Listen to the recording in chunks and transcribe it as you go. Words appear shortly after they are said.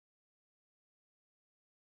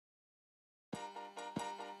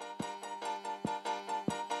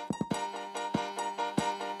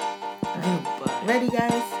Ready,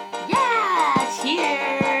 guys? Yeah!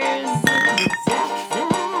 Cheers!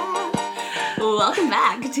 Welcome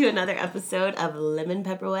back to another episode of Lemon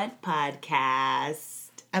Pepper Wet Podcast.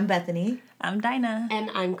 I'm Bethany. I'm Dinah.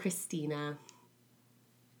 And I'm Christina.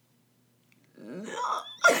 What?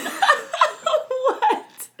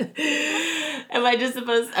 Am I just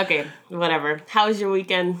supposed... Okay, whatever. How was your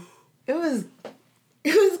weekend? It was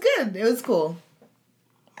good. It was cool.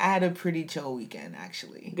 I had a pretty chill weekend,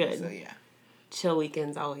 actually. Good. So, yeah. Chill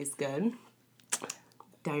weekend's always good.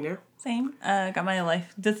 Diner? Same.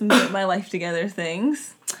 Did some my life together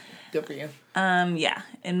things. Good for you. Yeah.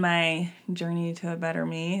 In my journey to a better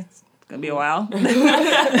me, it's gonna be a while.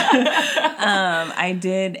 I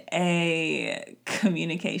did a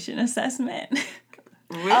communication assessment.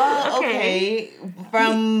 Really? Oh, okay.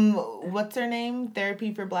 From, what's her name?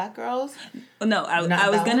 Therapy for Black Girls? No, I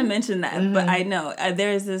was going to mention that, Mm-hmm. but I know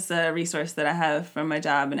there's this resource that I have from my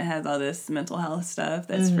job, and it has all this mental health stuff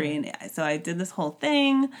that's free. And so I did this whole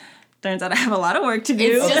thing. Turns out I have a lot of work to do.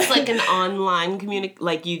 It's just like an online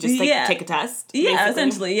like you just take a test? Yeah, basically?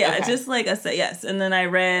 essentially, yeah. Okay. Just like yes. And then I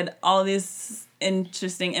read all this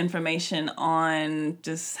interesting information on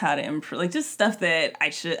just how to improve, like just stuff that I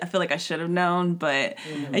feel like I should have known, but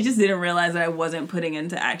I just didn't realize that I wasn't putting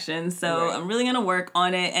into action. So Right. I'm really going to work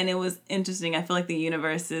on it. And it was interesting. I feel like the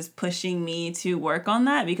universe is pushing me to work on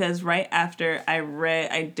that, because right after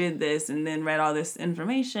I did this and then read all this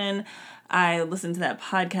information, I listened to that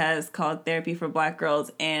podcast called Therapy for Black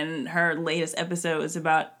Girls, and her latest episode was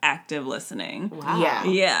about active listening. Wow. Yeah.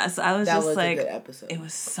 Yeah, so I was That just was like, a good episode. it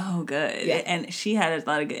was so good. Yeah. And she had a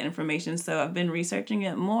lot of good information, so I've been researching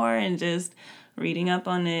it more and just reading up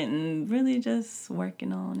on it and really just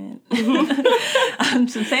working on it. I'm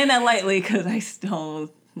just saying that lightly because I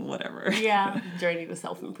still, whatever. Yeah. Journey to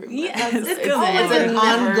self-improvement. Yes. It's It's an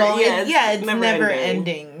ongoing, it's never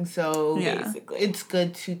ending. So Yeah. Basically. it's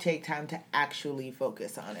good to take time to actually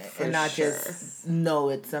focus on it For and not sure. just know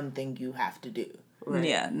it's something you have to do. Right.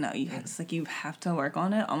 Yeah, no, it's like you have to work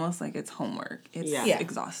on it almost like it's homework. It's Yeah.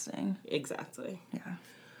 exhausting. Exactly. Yeah.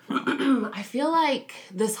 I feel like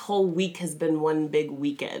this whole week has been one big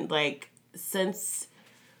weekend. Like, since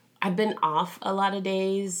I've been off a lot of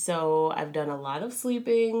days, so I've done a lot of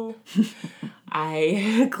sleeping.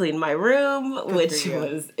 I cleaned my room, which you.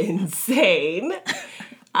 was insane.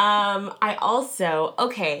 I also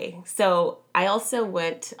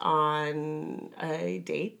went on a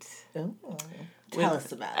date Oh. Tell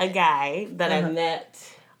us about a it. guy that I met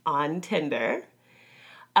on Tinder.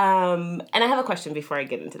 And I have a question before I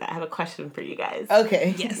get into that. I have a question for you guys.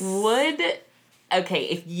 Okay. Yes.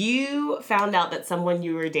 If you found out that someone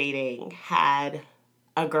you were dating had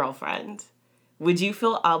a girlfriend, would you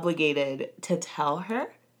feel obligated to tell her?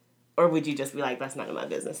 Or would you just be like, that's none of my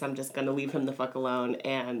business. I'm just going to leave him the fuck alone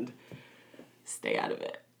and stay out of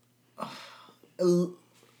it?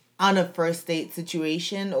 On a first date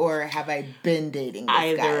situation, or have I been dating this guy?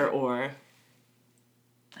 Either or.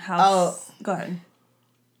 Go ahead.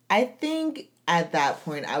 I think at that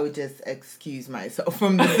point I would just excuse myself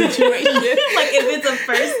from the situation. Like, if it's a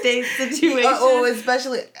first date situation.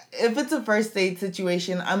 Especially if it's a first date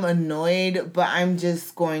situation, I'm annoyed, but I'm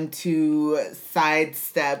just going to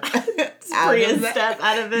sidestep out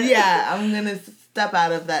of it. Yeah, I'm going to step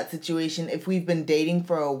out of that situation. If we've been dating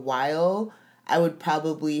for a while, I would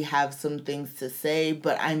probably have some things to say,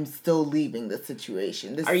 but I'm still leaving the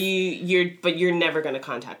situation. But you're never going to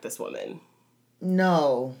contact this woman.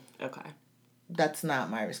 No. Okay. That's not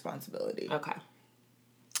my responsibility. Okay.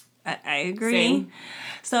 I agree. Same.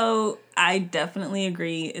 So I definitely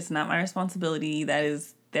agree. It's not my responsibility. That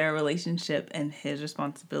is their relationship and his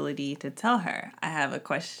responsibility to tell her. I have a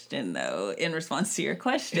question, though, in response to your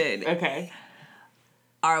question. Okay.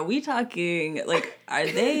 Are we talking, like,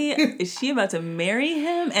 is she about to marry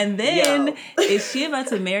him? And then, is she about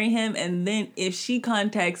to marry him? And then, if she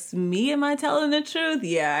contacts me, am I telling the truth?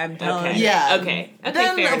 Yeah, I'm telling Okay. her. Yeah. Okay.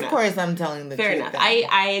 Then, fair of enough. course, I'm telling the Fair truth. enough. then.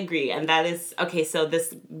 I agree. And that is, okay, so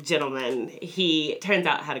this gentleman, he turns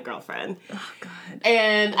out had a girlfriend. Oh, God.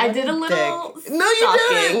 And I did a little Dick. No, you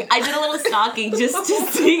stalking. didn't. I did a little stalking just to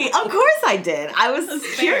see. Of course I did. I was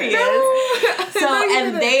curious. So, No, you and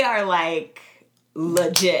didn't. they are like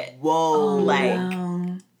legit. Whoa. Like,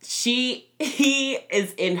 No. he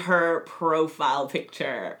is in her profile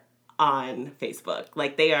picture on Facebook.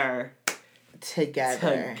 Like, they are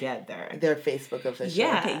Together. Their Facebook official.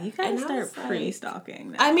 Yeah. Okay, you gotta And I start was like-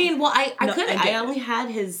 pre-stalking now. I mean, well, I No, couldn't. I get I it. only had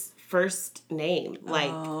his first name.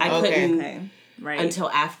 Like, I okay. couldn't Okay. Right. until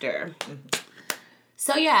after.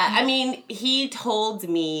 So, yeah, I mean, he told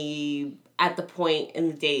me at the point in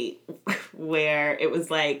the date where it was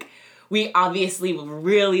like, we obviously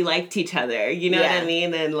really liked each other, you know what I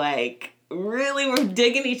mean? And like really were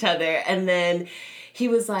digging each other. And then he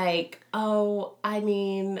was like, oh, I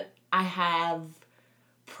mean, I have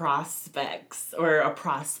prospects, or a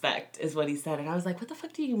prospect is what he said. And I was like, what the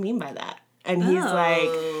fuck do you mean by that? And he's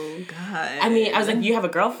like, God. I mean, I was like, you have a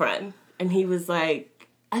girlfriend? And he was like,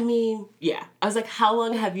 I mean, yeah. I was like, how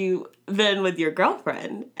long have you been with your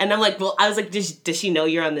girlfriend? And I'm like, well, I was like, does she know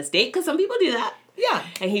you're on this date? Because some people do that. Yeah.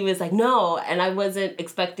 And he was like, no. And I wasn't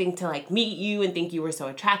expecting to like meet you and think you were so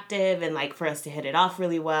attractive and like for us to hit it off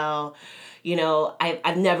really well. You know,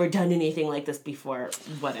 I've never done anything like this before,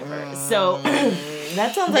 whatever. So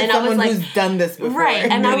that sounds like someone who's done this before. Right.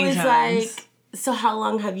 And I was like, so how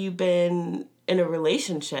long have you been in a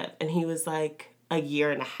relationship? And he was like, a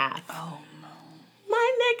year and a half. Oh, no.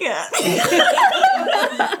 My nigga.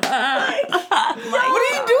 What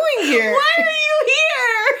are you doing here? Why are you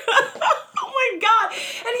here? Oh my God.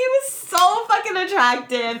 And he was so fucking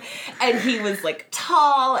attractive. And he was like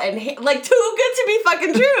tall and like too good to be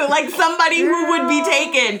fucking true. Like somebody who would be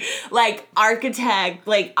taken. Like architect,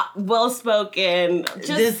 like well-spoken.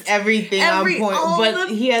 Just everything on point. But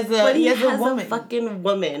he has a woman. A fucking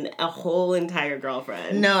woman. A whole entire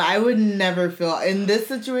girlfriend. No, I would never feel, in this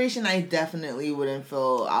situation, I definitely wouldn't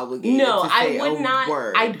feel obligated to say I would not.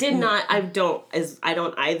 Word. I did not. I don't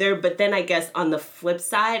either. But then I guess on the flip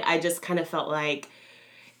side, I just kind of felt like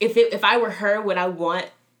if I were her, would I want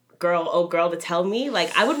girl to tell me?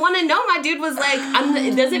 Like, I would want to know. My dude was like,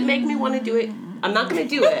 does it make me want to do it? I'm not going to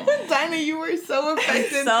do it. Dinah, you were so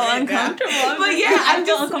affected. So uncomfortable. But yeah, I'm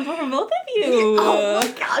just uncomfortable for both of you. Oh my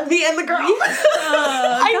God, me and the girl.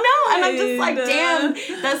 I know. And I'm just like,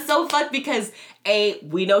 damn, that's so fucked because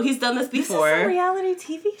we know he's done this before. This is a reality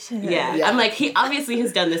TV show. Yeah. I'm like, he obviously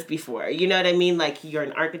has done this before. You know what I mean? Like, you're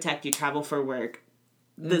an architect, you travel for work.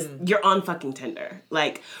 You're on fucking Tinder,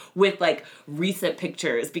 like with like recent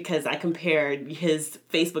pictures, because I compared his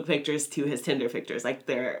Facebook pictures to his Tinder pictures. Like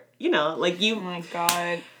they're, you know, like you. Oh my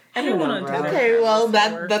God. Everyone on Tinder. Okay, well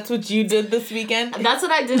that's what you did this weekend. That's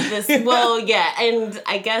what I did this. Well, yeah, and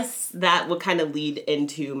I guess that would kind of lead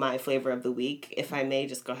into my flavor of the week, if I may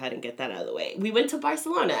just go ahead and get that out of the way. We went to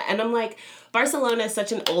Barcelona, and I'm like, Barcelona is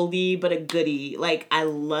such an oldie but a goodie. Like, I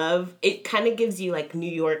love it. Kind of gives you like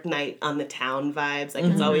New York night on the town vibes. Like,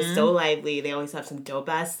 it's always so lively. They always have some dope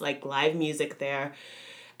ass like live music there.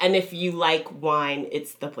 And if you like wine,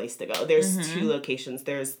 it's the place to go. There's two locations.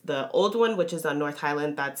 There's the old one, which is on North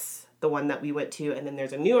Highland. That's the one that we went to. And then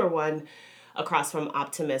there's a newer one across from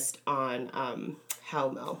Optimist on Hell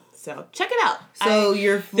Mill. So check it out. So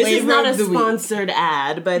your flavor This is not a of the sponsored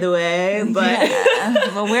ad, by the way. But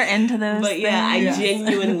well, we're into those. But yeah, I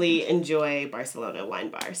genuinely enjoy Barcelona Wine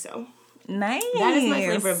Bar. So nice. That is my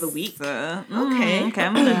flavor of the week. Okay, I'm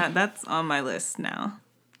gonna that's on my list now.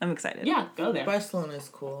 I'm excited. Yeah, go there. Barcelona is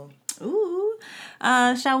cool. Ooh.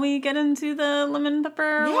 Shall we get into the lemon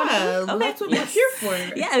pepper? Yeah, that's what we're here for.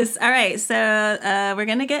 Yes. All right. So we're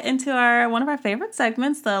gonna get into one of our favorite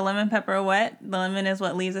segments, the lemon pepper wet. The lemon is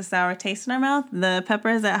what leaves a sour taste in our mouth. The pepper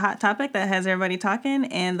is that hot topic that has everybody talking,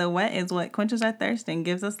 and the wet is what quenches our thirst and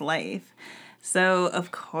gives us life. So,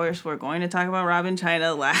 of course, we're going to talk about Robin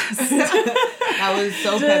China last. That was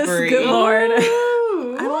so peppery. Good Lord.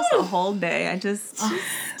 I lost a whole day. I just...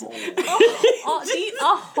 eat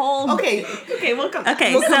a whole... Okay, we'll come back.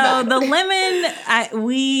 Okay, so the lemon,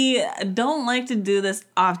 we don't like to do this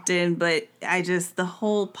often, but the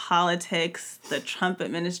whole politics, the Trump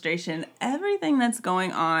administration, everything that's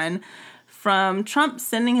going on, from Trump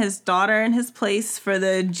sending his daughter in his place for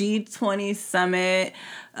the G20 summit,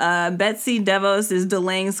 Betsy DeVos is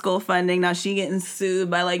delaying school funding. Now she getting sued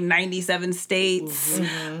by like 97 states.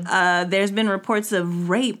 There's been reports of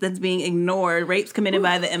rape that's being ignored. Rapes committed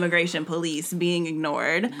by the immigration police being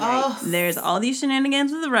ignored. There's all these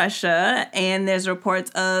shenanigans with Russia. And there's reports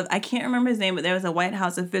of, I can't remember his name, but there was a White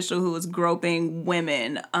House official who was groping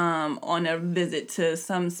women on a visit to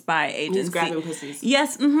some spy agency. He's grabbing pussies.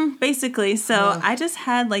 Yes, basically. So I just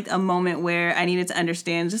had like a moment where I needed to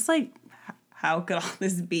understand just like, how could all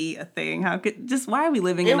this be a thing? Why are we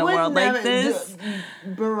living in a world like this?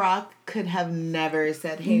 Barack could have never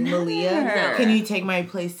said, hey, Malia, can you take my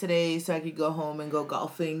place today so I could go home and go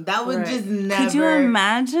golfing? That would just never. Could you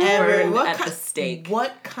imagine? Ever at the stake.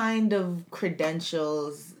 What kind of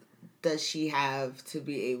credentials does she have to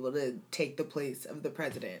be able to take the place of the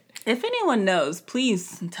president? If anyone knows,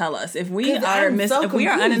 please tell us. If we are if we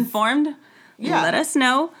are uninformed, let us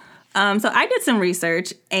know. So I did some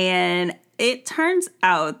research, and it turns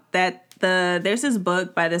out that there's this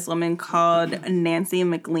book by this woman called Nancy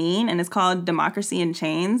McLean, and it's called Democracy in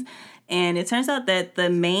Chains. And it turns out that the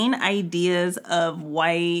main ideas of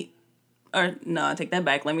white or no, I take that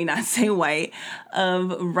back. Let me not say white,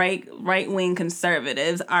 of right-wing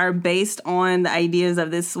conservatives are based on the ideas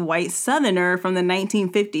of this white Southerner from the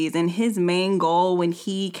 1950s. And his main goal when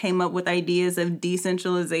he came up with ideas of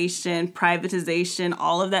decentralization, privatization,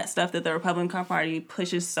 all of that stuff that the Republican Party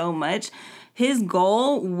pushes so much, his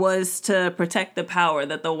goal was to protect the power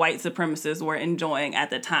that the white supremacists were enjoying at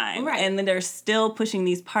the time. Right. And then they're still pushing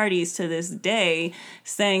these parties to this day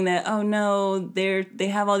saying that, oh no, they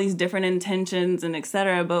have all these different intentions and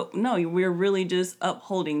etc. But no, we're really just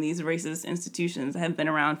upholding these racist institutions that have been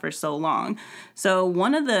around for so long. So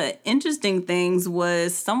one of the interesting things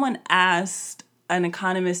was someone asked an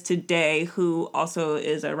economist today who also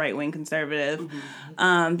is a right-wing conservative,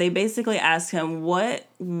 they basically asked him, what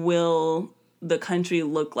will the country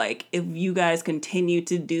look like if you guys continue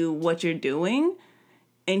to do what you're doing?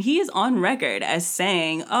 And he is on record as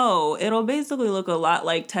saying, oh, it'll basically look a lot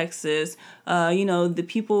like Texas. The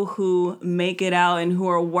people who make it out and who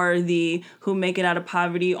are worthy, who make it out of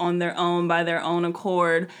poverty on their own, by their own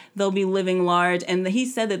accord, they'll be living large. And he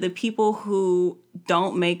said that the people who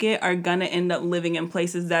don't make it are gonna end up living in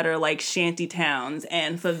places that are like shanty towns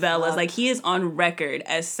and favelas. Like, he is on record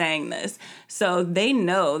as saying this. So they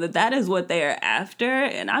know that that is what they are after.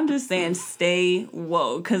 And I'm just saying, stay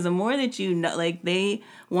woke. Because the more that you know,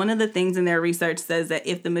 one of the things in their research says that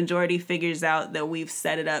if the majority figures out that we've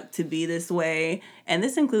set it up to be this way, and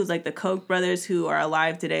this includes like the Koch brothers who are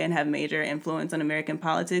alive today and have major influence on American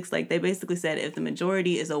politics, like they basically said if the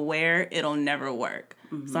majority is aware, it'll never work.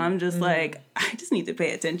 So I'm just like, I just need to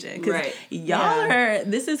pay attention because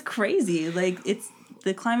this is crazy. Like, it's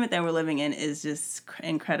the climate that we're living in is just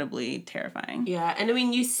incredibly terrifying. Yeah, and I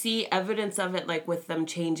mean, you see evidence of it, like, with them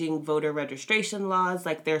changing voter registration laws.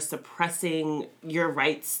 Like, they're suppressing your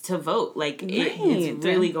rights to vote. Like, it's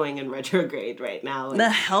really going in retrograde right now. Like,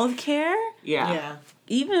 the healthcare? Yeah.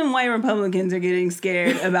 Even white Republicans are getting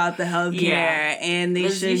scared about the healthcare, and they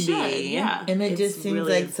should be. Yeah. And it just seems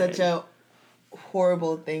really like such a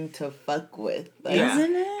horrible thing to fuck with. Like,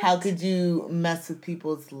 isn't it? How could you mess with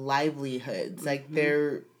people's livelihoods? Like,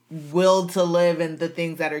 their will to live and the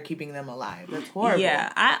things that are keeping them alive. That's horrible.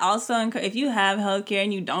 Yeah, I also if you have healthcare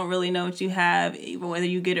and you don't really know what you have, whether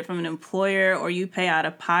you get it from an employer or you pay out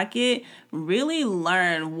of pocket, really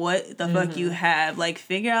learn what the fuck you have. Like,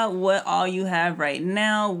 figure out what all you have right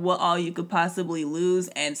now, what all you could possibly lose,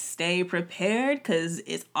 and stay prepared because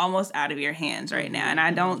it's almost out of your hands right now. And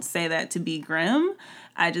I don't say that to be grim.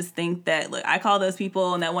 I just think that, look, I call those people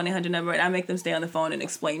on that 1-800 number and I make them stay on the phone and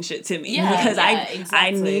explain shit to me. Because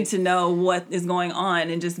I need to know what is going on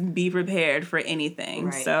and just be prepared for anything.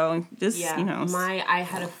 Right. So just, I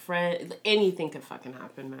had a friend, anything could fucking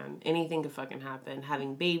happen, man. Anything could fucking happen.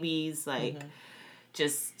 Having babies, I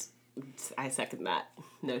second that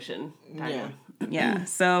notion. Yeah,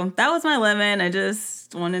 so that was my lemon. I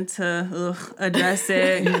just wanted to address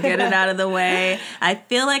it and get it out of the way. I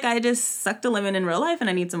feel like I just sucked a lemon in real life and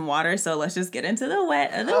I need some water, so let's just get into the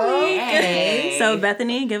wet of the week. So,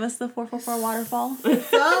 Bethany, give us the 444 waterfall.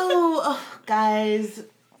 So, guys,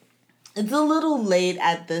 it's a little late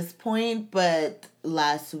at this point, but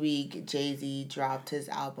last week Jay-Z dropped his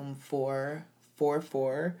album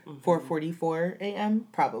 4:44 a.m.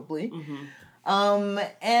 probably.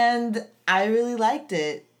 And I really liked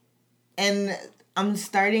it. And I'm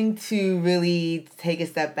starting to really take a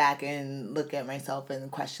step back and look at myself and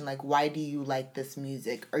question, like, why do you like this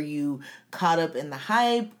music? Are you caught up in the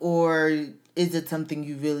hype, or is it something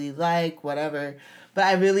you really like? Whatever. But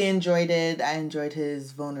I really enjoyed it. I enjoyed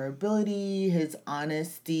his vulnerability, his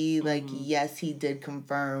honesty. Like, yes, he did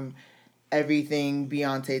confirm everything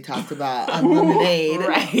Beyonce talked about on Lemonade.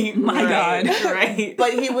 Right. My God. Right.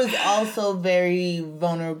 But he was also very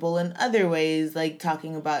vulnerable in other ways, like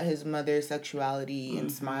talking about his mother's sexuality and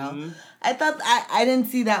Smile. I thought, I didn't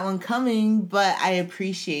see that one coming, but I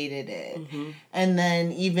appreciated it. And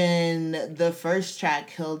then even the first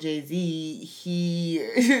track, Kill Jay-Z, he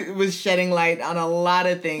was shedding light on a lot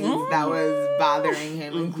of things that was bothering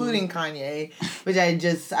him, including Kanye, which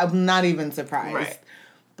I'm not even surprised. Right.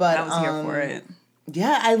 But I was here for it.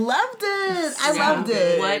 Yeah, I loved it. I loved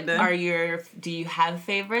it. What are do you have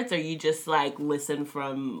favorites, or you just listen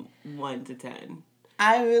from 1 to 10?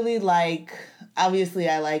 I really obviously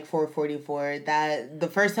I like 444. That the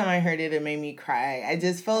first time I heard it, it made me cry. I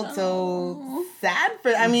just felt so sad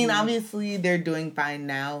for, I mean, obviously they're doing fine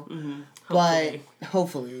now, but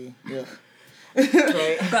hopefully, yeah.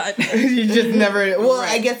 Right. But you just never,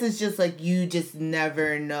 I guess it's just you just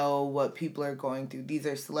never know what people are going through. These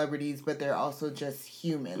are celebrities, but they're also just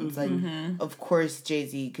humans. Of course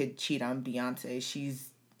Jay-Z could cheat on Beyonce.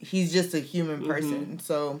 He's just a human person.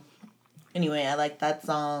 So anyway, I like that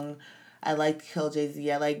song. I liked Kill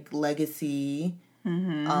Jay-Z. I liked Legacy.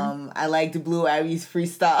 I liked Blue Ivy's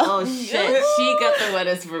freestyle. Oh shit, she got the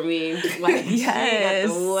wettest for me. Like, yes, she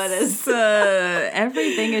got the wettest.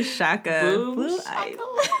 Everything is Shaka. Blue Ivy.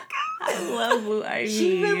 I love Blue Ivy.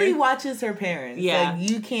 She really watches her parents. Yeah, like,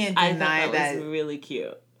 you can't deny that was really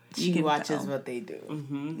cute. She watches what they do.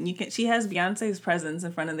 Mm-hmm. She has Beyonce's presence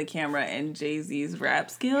in front of the camera and Jay-Z's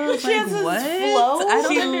rap skills. She has what? Flow? I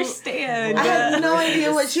don't understand. I had no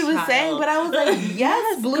idea what she was saying, but I was like,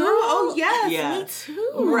 yes, Blue. Oh, yes, me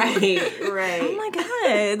too. Right. Oh my God.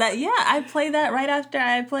 I play that right after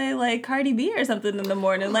I play like Cardi B or something in the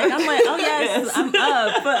morning. Like, I'm like, oh yes, I'm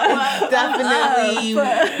up. Definitely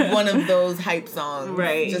one of those hype songs.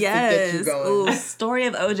 Right. Just to get you going. Ooh, Story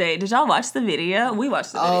of OJ. Did y'all watch the video? We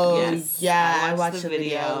watched the video. Oh, yes. yeah, I watched the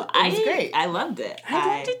video. It was great. I loved it.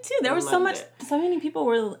 I loved it too. There was so many people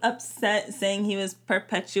were upset saying he was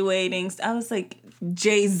perpetuating. I was like,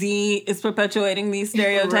 Jay-Z is perpetuating these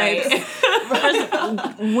stereotypes. How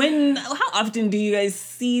often do you guys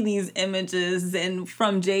see these images and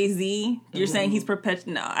from Jay-Z? You're saying he's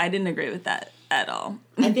No, I didn't agree with that at all.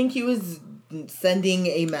 I think he was sending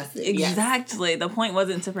a message. Exactly. Yes. The point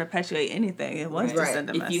wasn't to perpetuate anything. It was to send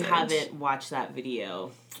a message. If you haven't watched that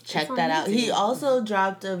video, check that out. He also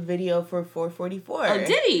dropped a video for 444. Oh,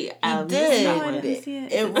 did he? He did. No, I didn't see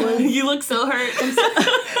it. It was. You look so hurt.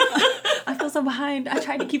 I feel so behind. I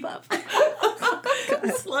tried to keep up.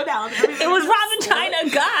 Slow down. It was Rob and China.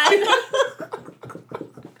 God.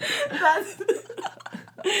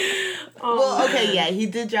 Well, okay, yeah, he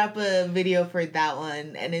did drop a video for that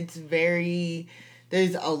one, and it's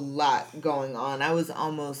there's a lot going on. I was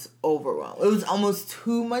almost overwhelmed. It was almost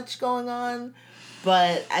too much going on,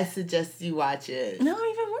 but I suggest you watch it. No,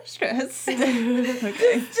 even more stress.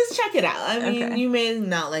 Okay. Just check it out. I mean, you may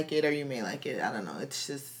not like it or you may like it. I don't know. It's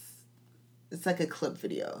like a clip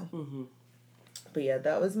video. Mm-hmm. But yeah,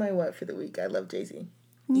 that was my what for the week. I love Jay-Z.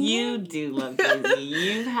 You do love Jay-Z.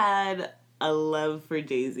 You've had a love for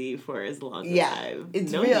Jay-Z for as long as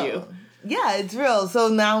I've known you. Yeah, it's real. So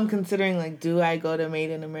now I'm considering, like, do I go to Made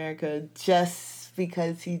in America just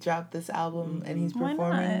because he dropped this album and he's performing?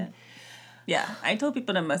 Why not? Yeah, I told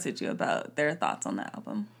people to message you about their thoughts on that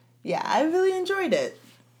album. Yeah, I really enjoyed it.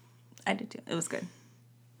 I did too. It was good.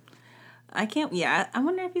 I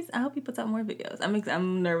wonder if I hope he puts out more videos.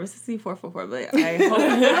 I'm nervous to see 444, but I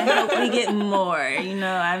hope we get more. You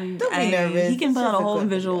know, Don't be nervous. He can put out a whole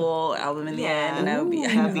visual album in the end, and that would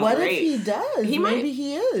be what great. If he does? Maybe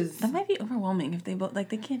he is. That might be overwhelming if they both they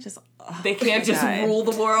can't just rule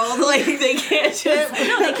the world. Like they can't just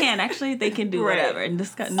no, they can actually. They can do whatever and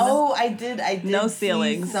discuss. I did no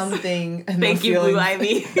ceilings. Something. Thank you, Blue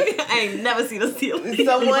Ivy. I ain't never seen a ceiling.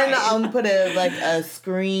 Someone put a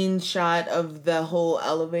screenshot of the whole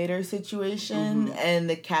elevator situation, and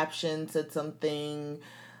the caption said something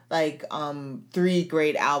like 3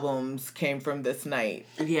 great albums came from this night.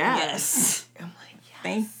 Yes. I'm like, yes.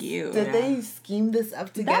 Thank you. Did they scheme this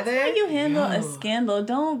up together? That's how you handle a scandal.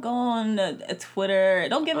 Don't go on Twitter.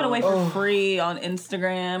 Don't give it away for free on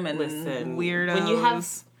Instagram and weirdos. When you have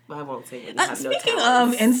I won't say it. Speaking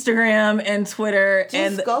of Instagram and Twitter,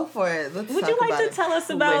 just go for it. Would you like to tell us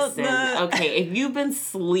about Okay, if you've been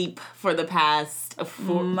asleep for the past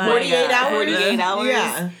 48 hours,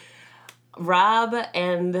 yeah. Rob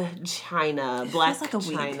and China, Black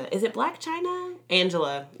China. Is it Black China?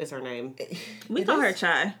 Angela is her name. We call her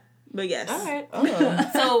Chai. But yes. All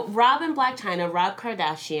right. So Rob and Black China, Rob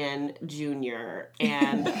Kardashian Jr.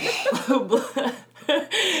 and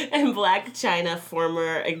and Black China,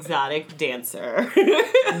 former exotic dancer,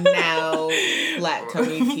 now Black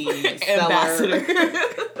Tony T ambassador,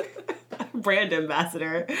 brand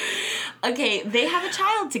ambassador. Okay, they have a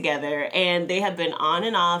child together, and they have been on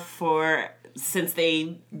and off since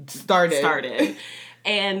they started.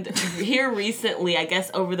 And here recently, I guess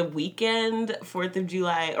over the weekend, 4th of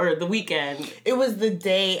July, or the weekend. It was the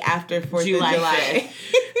day after 4th of July.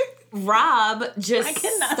 Rob just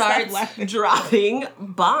starts dropping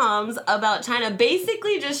bombs about China,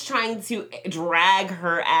 basically just trying to drag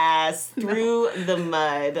her ass through the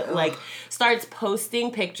mud. Like, starts posting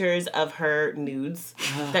pictures of her nudes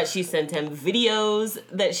that she sent him, videos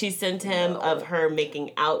that she sent him of her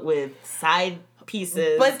making out with side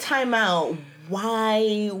pieces. But time out.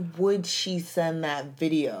 Why would she send that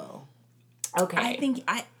video? Okay. I think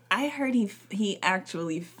I heard he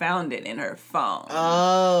actually found it in her phone.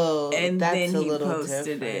 Oh, and that's then he different.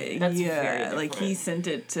 posted it. That's very different. Like he sent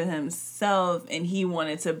it to himself, and he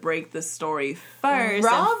wanted to break the story first.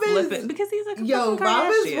 Rob and flip it because he's a Rob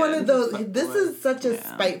is one of those. This is such a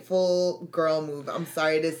spiteful girl move. I'm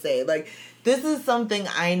sorry to say, like this is something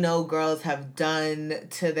I know girls have done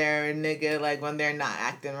to their nigga, like, when they're not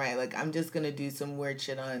acting right. Like, I'm just gonna do some weird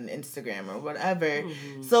shit on Instagram or whatever.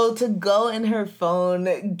 Mm-hmm. So to go in her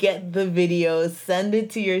phone, get the video, send it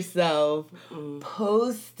to yourself,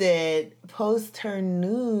 post her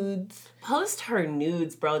nudes. Post her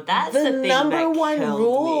nudes, bro. That's the thing number one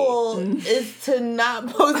rule is to not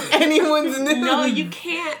post anyone's nudes. No, you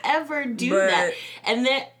can't ever do that. And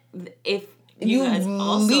then if you guys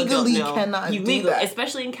also legally don't know, cannot do that.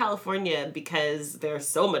 Especially in California, because there's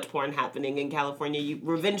so much porn happening in California.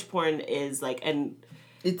 Revenge porn is like, and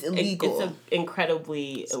it's illegal. It's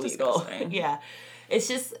incredibly illegal. Disgusting. Yeah, it's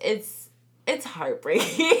just it's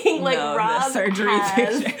heartbreaking. Like, no, Rob the surgery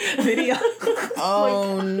video.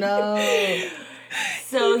 Oh no.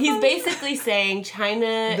 So he's basically saying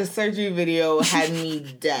China... The surgery video had me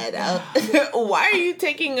dead. Why are you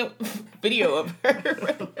taking a video of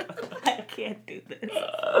her? I can't do this.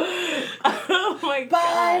 Oh my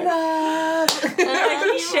God.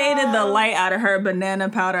 He shaded the light out of her banana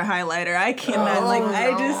powder highlighter. I cannot,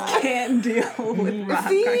 I just can't deal with Rob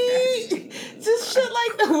Kardashian. Just shit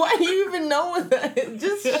like that. Why do you even know what that is?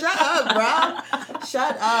 Just shut up, Rob.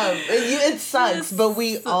 Shut up. It sucks, but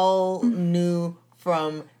we all knew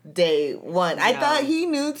from day one. I thought he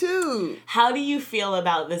knew too. How do you feel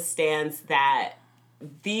about the stance that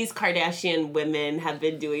these Kardashian women have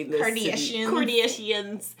been doing this?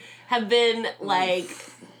 Kardashians have been like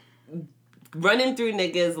running through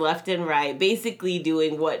niggas left and right, basically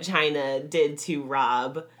doing what China did to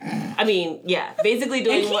Rob. I mean, yeah, basically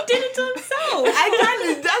doing what he did it to himself.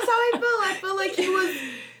 That's how I feel. I feel like he was.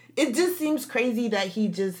 It just seems crazy that he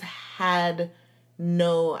just had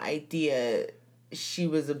no idea she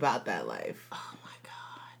was about that life. Oh my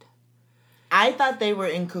God. I thought they were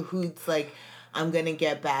in cahoots, like, I'm gonna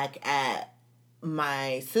get back at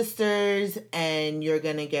my sisters and you're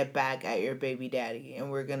gonna get back at your baby daddy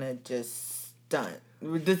and we're gonna just stunt.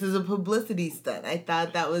 This is a publicity stunt. I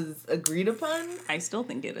thought that was agreed upon. I still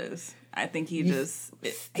think it is. I think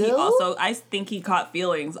I think he caught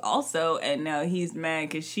feelings also, and now he's mad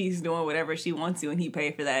because she's doing whatever she wants to, and he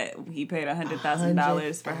paid for that. He paid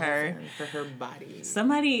 $100,000 for her. For her body.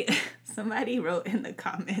 Somebody wrote in the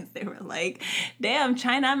comments, they were like, damn,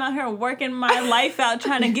 China, I'm out here working my life out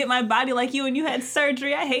trying to get my body like you, and you had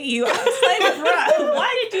surgery. I hate you. I was like, bro,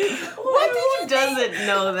 why did you... Who doesn't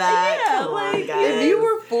know that? Yeah, come on, guys. If you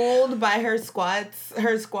were fooled by her squat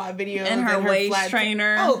videos and her waist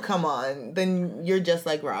trainer. Oh, come on. Then you're just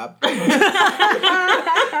like Rob. Basically.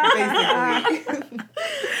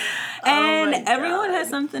 And everyone has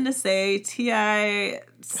something to say. T.I.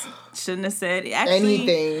 shouldn't have said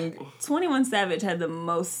anything. 21 Savage had the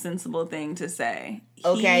most sensible thing to say.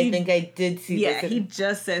 I think I did see this. Yeah, he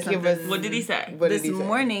just said something. What did he say? This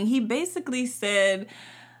morning, he basically said...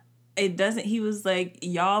 he was like,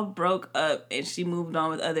 y'all broke up and she moved on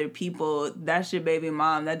with other people. That's your baby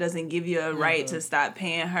mom. That doesn't give you a right to stop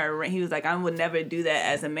paying her rent. He was like, I would never do that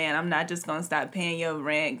as a man. I'm not just going to stop paying your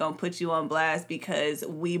rent, going to put you on blast because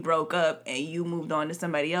we broke up and you moved on to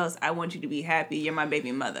somebody else. I want you to be happy. You're my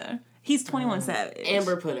baby mother. He's 21 Savage.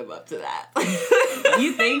 Amber put him up to that.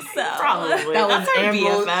 You think so? Probably. That was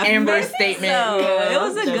Amber's statement. So. Yeah. It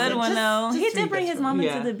was a good one, though. He did bring his mom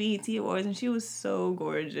into the BET Awards, and she was so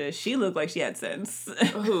gorgeous. She looked like she had sense.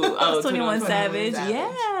 Who? Oh, 21 Savage.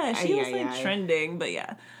 Yeah, she was like trending, but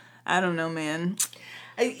yeah. I don't know, man.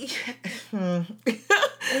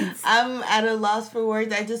 I'm at a loss for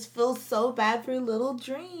words. I just feel so bad for Little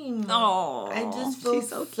Dream. Oh, I just feel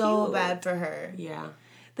so bad for her. Yeah.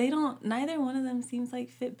 Neither one of them seems like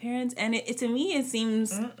fit parents, and to me it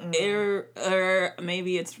seems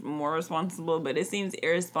maybe it's more responsible, but it seems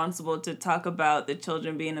irresponsible to talk about the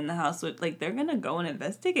children being in the house with, like, they're gonna go and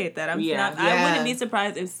investigate that. I wouldn't be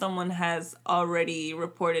surprised if someone has already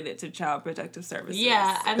reported it to Child Protective Services.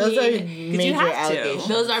 Yeah, those are major allegations.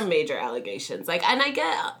 Those are major allegations. Like, and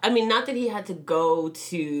I mean, not that he had to go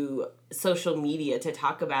to social media to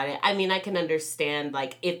talk about it. I mean, I can understand,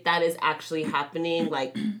 like, if that is actually happening,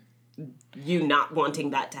 like, you not wanting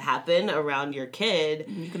that to happen around your kid.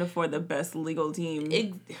 You can afford the best legal team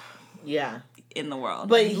in the world.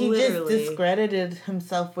 But he just discredited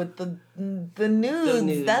himself with the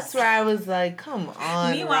nudes. That's where I was like, come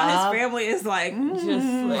on, Meanwhile, Rob. His family is like,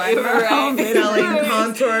 just like selling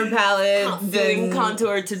contour palettes, doing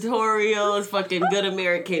contour tutorials, fucking Good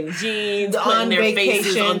American jeans, putting their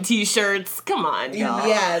faces on t-shirts. Come on, y'all.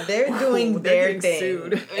 Yeah, they're doing their thing.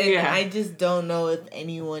 Sued. And I just don't know if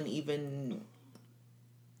anyone even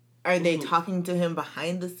Are they talking to him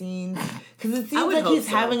behind the scenes? Because it seems like he's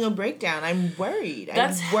having a breakdown. I'm worried.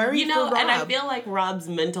 I'm worried for Rob. And I feel like Rob's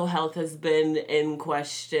mental health has been in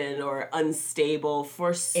question or unstable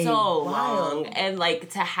for so long. And,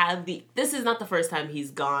 like, to have this is not the first time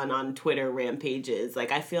he's gone on Twitter rampages.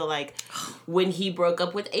 Like, I feel like when he broke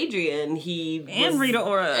up with Adrian, and Rita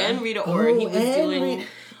Ora, he was doing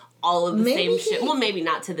all of the same shit. Well, maybe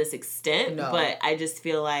not to this extent, but I just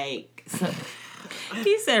feel like...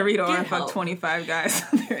 He said Rita Ora fucked 25 guys.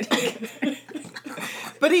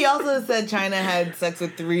 But he also said China had sex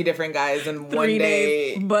with 3 different guys in one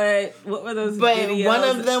day. But what were those But videos? one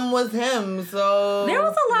of them was him, so... There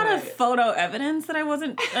was a lot of photo evidence that I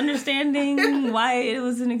wasn't understanding why it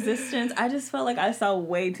was in existence. I just felt like I saw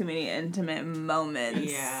way too many intimate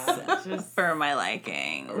moments for my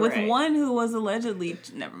liking. Right. With one who was allegedly...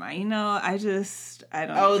 Never mind. You know, I don't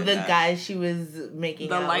Oh, the guy she was making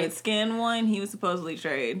the light-skinned one, he was supposedly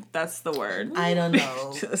trade. That's the word. I don't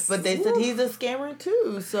know. But they said he's a scammer, too.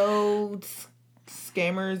 So,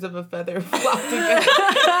 scammers of a feather flock together.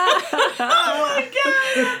 Oh my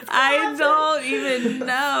god! I don't even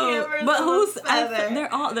know. But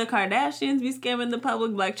they're all the Kardashians be scamming the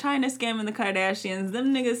public. Blac Chyna scamming the Kardashians.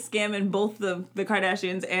 Them niggas scamming both the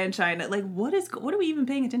Kardashians and China. Like, what are we even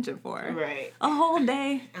paying attention for? Right. A whole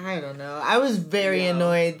day. I don't know. I was very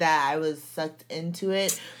annoyed that I was sucked into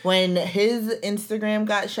it. When his Instagram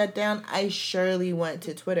got shut down, I surely went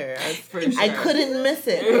to Twitter. I couldn't miss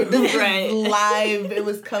it. This was live. It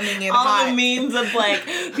was coming in all hot. The memes of like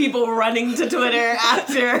people running to Twitter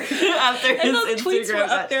after and his those Instagram tweets were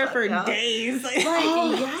up there for down. days. Like,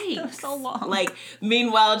 Yikes! So long. Like,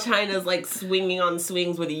 meanwhile, China's like swinging on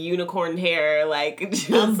swings with a unicorn hair, like just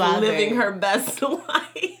living her best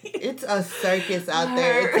life. It's a circus out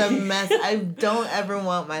there. It's a mess. I don't ever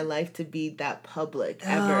want my life to be that public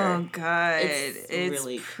ever. Oh God, it's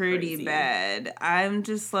really pretty crazy. bad. I'm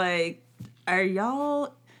just like, are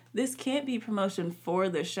y'all? This can't be promotion for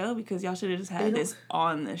the show because y'all should have just had this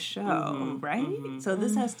on the show, right? So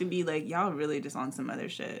this has to be like y'all really just on some other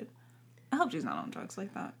shit. I hope she's not on drugs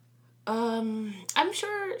like that. I'm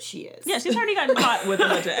sure she is. Yeah, she's already gotten caught with a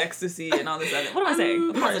bunch of ecstasy and all this other. What am I saying?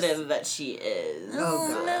 I'm positive that she is.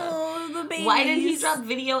 Oh no, the baby. Why did he drop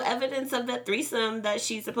video evidence of that threesome that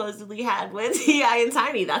she supposedly had with T.I. and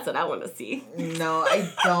Tiny? That's what I want to see. No,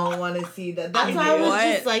 I don't want to see that. That's why I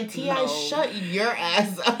was just like, T.I., shut your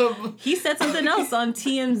ass up. He said something else on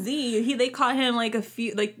TMZ. They caught him like a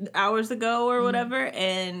few hours ago or whatever,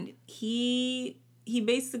 and he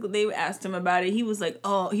basically, they asked him about it. He was like,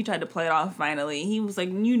 oh, he tried to play it off finally. He was like,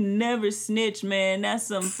 you never snitch, man. That's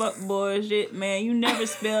some fuckboy shit, man. You never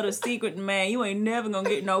spilled a secret, man. You ain't never gonna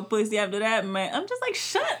get no pussy after that, man. I'm just like,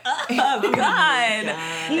 shut up,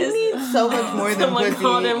 God. He needs so much more than pussy. Someone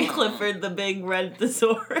called him Clifford the Big Red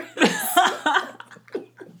Thesaurus.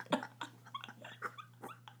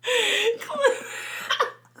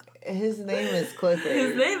 His name is Clifford.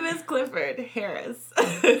 His name is Clifford Harris.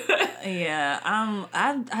 Yeah,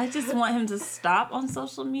 I just want him to stop on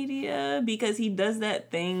social media because he does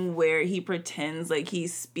that thing where he pretends like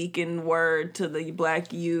he's speaking word to the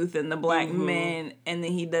black youth and the black men, and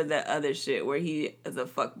then he does that other shit where he is a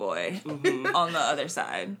fuckboy on the other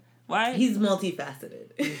side. Why? He's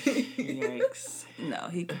multifaceted. Yikes. No,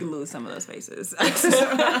 he could lose some of those faces.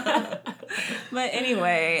 But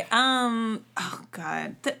anyway, oh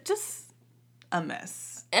God, just a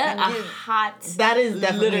mess. That is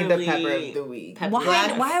definitely the pepper of the week.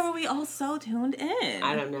 Why were we all so tuned in?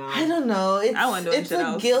 I don't know. It's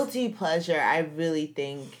a guilty pleasure, I really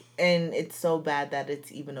think. And it's so bad that it's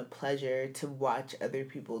even a pleasure to watch other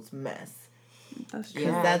people's mess. That's true.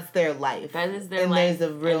 Because that's their life. That is their and life. And there's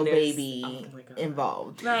a real baby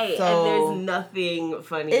involved. Right. So, and there's nothing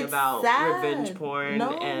funny about revenge porn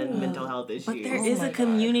and mental health issues. But there is a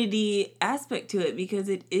community aspect to it because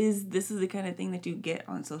this is the kind of thing that you get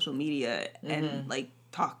on social media and like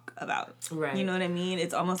talk about. Right. You know what I mean?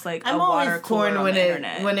 It's almost like a water cooler on the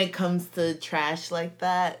internet. When it comes to trash like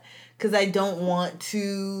that. Because I don't want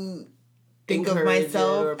to think of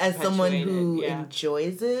myself as someone who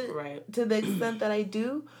enjoys it to the extent that I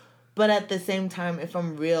do. But at the same time, if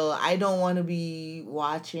I'm real, I don't want to be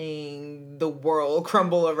watching the world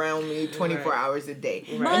crumble around me 24 hours a day.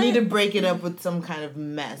 Right. I need to break it up with some kind of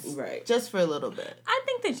mess. Right. Just for a little bit. I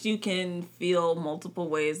think that you can feel multiple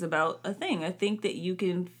ways about a thing. I think that you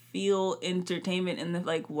can feel entertainment in the,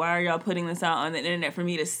 like, why are y'all putting this out on the internet for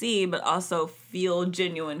me to see, but also feel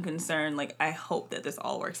genuine concern. Like, I hope that this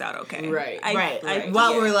all works out okay. Right.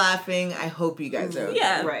 While we're laughing, I hope you guys are okay.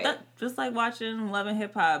 Yeah, right. Just like watching Love and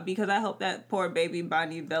Hip Hop, because I hope that poor baby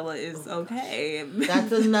Bonnie Bella is okay.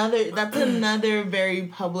 That's another very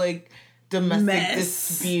public domestic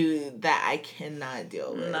dispute that I cannot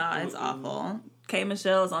deal with. Nah, it's awful. K.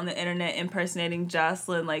 Michelle's on the internet impersonating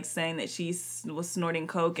Jocelyn, like saying that she was snorting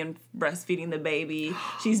coke and breastfeeding the baby.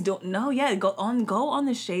 She's go on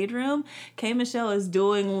the Shade Room. K. Michelle is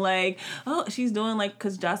doing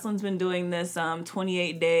because Jocelyn's been doing this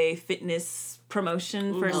 28-day fitness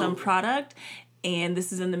promotion for some product. And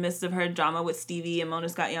this is in the midst of her drama with Stevie and Mona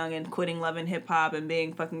Scott Young and quitting Love and Hip Hop and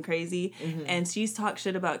being fucking crazy. Mm-hmm. And she's talked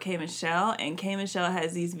shit about K. Michelle. And K. Michelle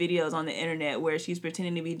has these videos on the internet where she's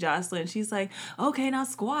pretending to be Jocelyn. She's like, okay, now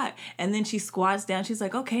squat. And then she squats down. She's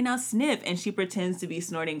like, okay, now sniff. And she pretends to be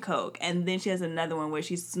snorting coke. And then she has another one where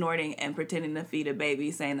she's snorting and pretending to feed a baby,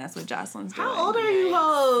 saying that's what Jocelyn's doing. How old are you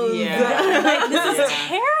hoes? Yeah. Like, this is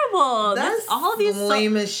terrible. That's all these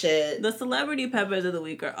lame as shit. The celebrity peppers of the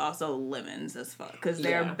week are also lemons as fuck, because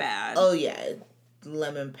they're bad. Oh yeah,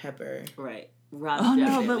 lemon pepper. Right. Rob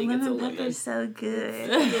but lemon pepper's so good.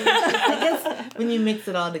 I guess when you mix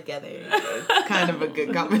it all together, it's kind of a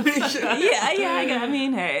good combination. I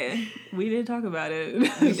mean, hey, we did talk about it.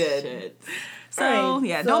 We did. So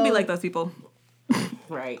don't be like those people.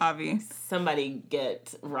 Right. Avi. Somebody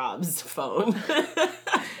get Rob's phone.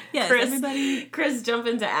 Yes, Chris jump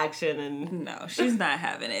into action and... No, she's not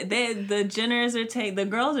having it. The Jenners the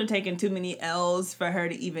girls are taking too many L's for her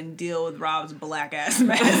to even deal with Rob's black ass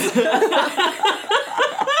mess.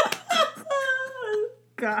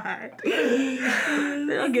 God.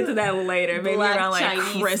 We'll get to that later. Maybe Black around like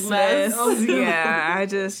Chinese Christmas. Yeah, I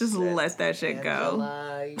just let that shit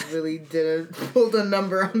go. You really did pull the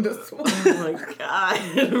number on this one. Oh my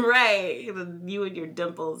God. Right. You and your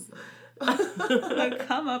dimples. The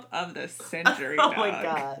come up of the century, dog. Oh my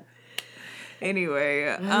God. Anyway,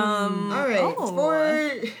 all right.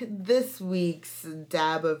 For this week's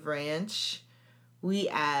Dab of Ranch, we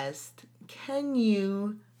asked, can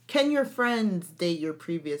your friends date your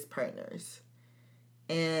previous partners?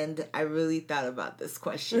 And I really thought about this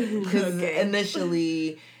question because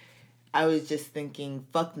initially I was just thinking,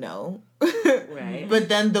 fuck no. Right. But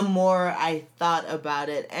then the more I thought about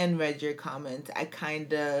it and read your comments, I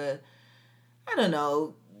don't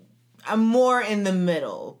know, I'm more in the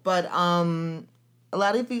middle. But a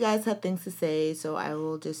lot of you guys have things to say, so I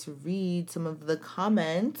will just read some of the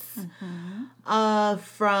comments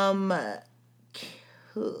from...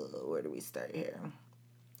 where do we start here?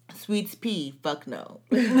 Sweets P, fuck no.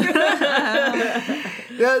 The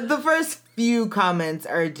first few comments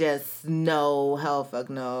are just no, hell fuck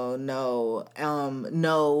no, no,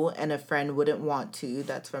 and a friend wouldn't want to.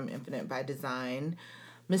 That's from Infinite by Design.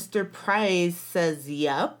 Mr. Price says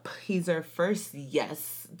yep. He's our first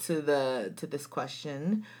yes to this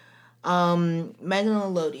question.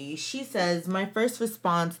 Megan Lodi, she says, my first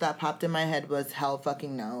response that popped in my head was hell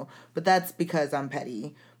fucking no, but that's because I'm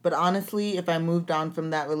petty. But honestly, if I moved on from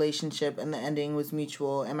that relationship and the ending was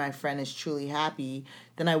mutual and my friend is truly happy,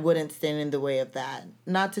 then I wouldn't stand in the way of that.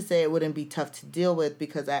 Not to say it wouldn't be tough to deal with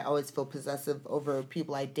because I always feel possessive over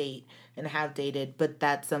people I date and have dated, but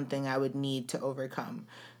that's something I would need to overcome.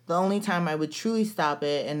 The only time I would truly stop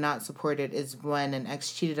it and not support it is when an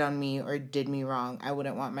ex cheated on me or did me wrong. I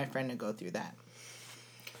wouldn't want my friend to go through that.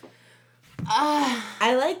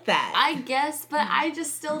 I like that. I guess, but I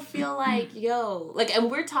just still feel like, and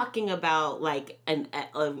we're talking about, like,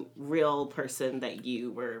 a real person that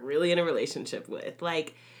you were really in a relationship with.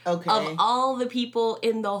 Like, of all the people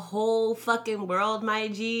in the whole fucking world, my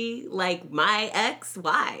G, like, my ex,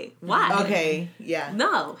 why? Okay, yeah.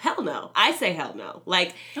 No, hell no. I say hell no.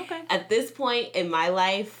 Like, at this point in my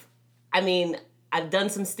life, I mean... I've done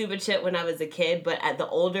some stupid shit when I was a kid, but the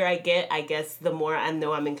older I get, I guess the more I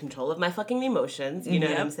know I'm in control of my fucking emotions. You know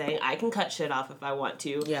what I'm saying? I can cut shit off if I want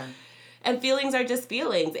to. Yeah. And feelings are just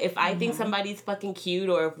feelings. If I think somebody's fucking cute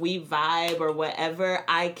or if we vibe or whatever,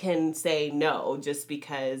 I can say no just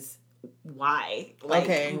because why?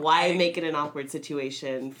 Like, why make it an awkward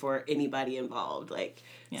situation for anybody involved? Like,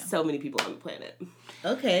 so many people on the planet.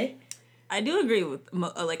 Okay. I do agree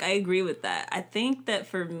I agree with that. I think that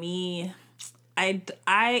for me...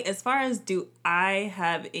 I as far as do I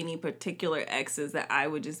have any particular exes that I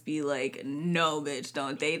would just be like, no, bitch,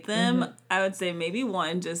 don't date them, I would say maybe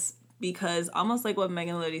one, just because almost like what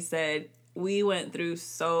Megan Lodi said, we went through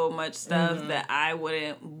so much stuff that I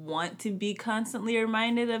wouldn't want to be constantly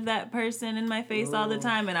reminded of that person in my face all the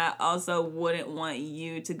time. And I also wouldn't want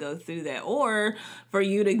you to go through that, or for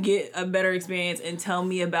you to get a better experience and tell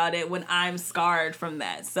me about it when I'm scarred from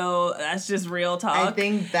that. So that's just real talk. I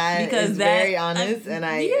think that is very honest, and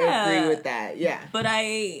I agree with that. Yeah. But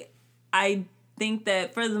I think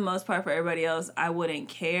that for the most part, for everybody else, I wouldn't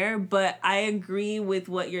care. But I agree with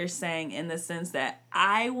what you're saying in the sense that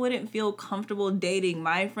I wouldn't feel comfortable dating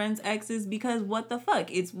my friends' exes because what the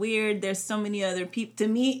fuck? It's weird. There's so many other people. To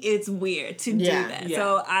me, it's weird to do that. Yeah.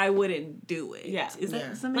 So I wouldn't do it. Yeah. Does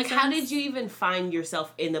that make sense? How did you even find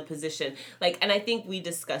yourself in the position? Like, and I think we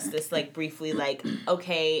discussed this, like, briefly, like,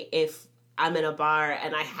 okay, if I'm in a bar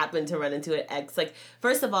and I happen to run into an ex, like,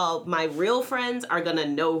 first of all, my real friends are gonna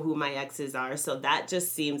know who my exes are, so that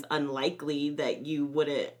just seems unlikely that you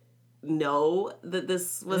wouldn't know that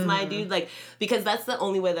this was my dude, like, because that's the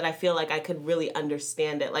only way that I feel like I could really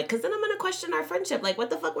understand it, like, because then I'm gonna question our friendship, like, what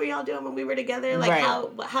the fuck were y'all doing when we were together, like,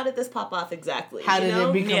 how did this pop off exactly, how did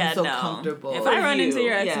it become comfortable? If I run into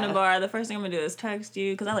your ex in a bar, the first thing I'm gonna do is text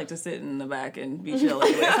you, because I like to sit in the back and be chill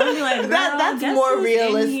anyway. So I'm gonna be like, that's more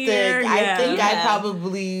realistic. I think I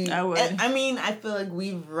probably I would. I mean, I feel like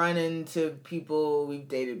we've run into people we've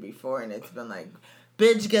dated before and it's been like,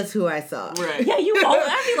 bitch, guess who I saw? Right. Yeah, you always,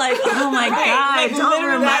 I'd be like, oh my God, like, don't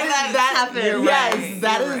remember that happened. Yes,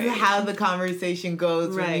 that is how the conversation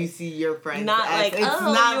goes when you see your friends. Not like, it's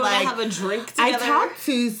not you like, have a drink together. I talked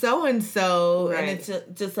to so-and-so, and it's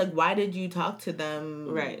just like, why did you talk to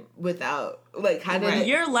them without... Like, how did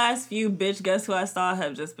your last few bitch guess who I saw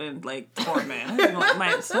have just been like torment.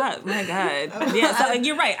 Stop. My God. Yeah, so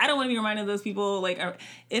you're right. I don't want to be reminded of those people. Like,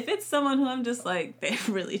 if it's someone who I'm just like, they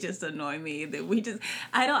really just annoy me, that we just,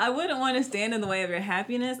 I wouldn't want to stand in the way of your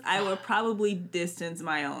happiness. I would probably distance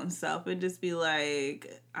my own self and just be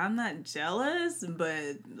like, I'm not jealous,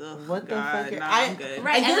 but what the fuck? I'm good.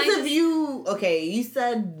 Right. I guess if you, you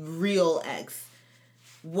said real ex.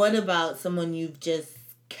 What about someone you've just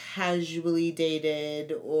casually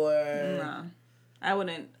dated, or no, I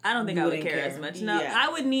wouldn't. I don't think I would care as much. No, I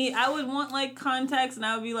would want like context, and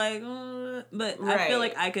I would be like, but I feel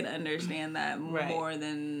like I could understand that more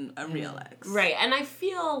than a real ex. Right, and I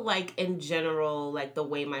feel like in general, like the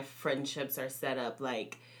way my friendships are set up,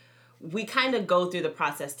 like we kind of go through the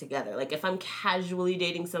process together. Like if I'm casually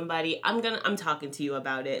dating somebody, I'm talking to you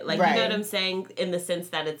about it. Like you know what I'm saying, in the sense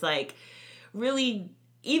that it's like really.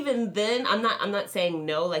 Even then, I'm not saying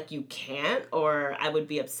no, like you can't, or I would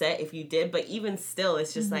be upset if you did, but even still,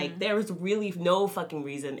 it's just like, there was really no fucking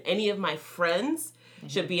reason any of my friends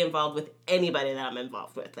should be involved with anybody that I'm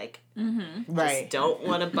involved with. Like, just don't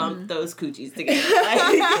want to bump those coochies together.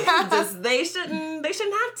 Like, they shouldn't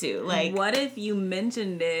have to. Like, what if you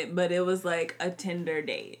mentioned it, but it was like a Tinder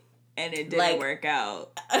date? And it didn't work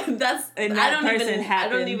out. I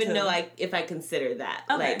don't even know if I consider that.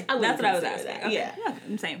 Okay. Like, that's what I was asking. Okay. Yeah,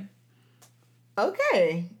 I'm saying.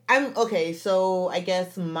 Okay. So I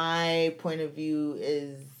guess my point of view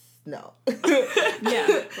is no.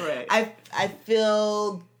 Yeah. Right. I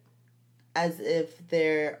feel as if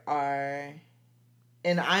there are,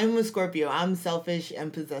 and I'm a Scorpio. I'm selfish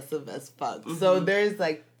and possessive as fuck. Mm-hmm. So there's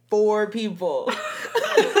like 4 people.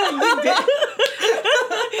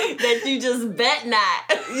 That you just bet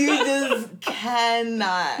not. You just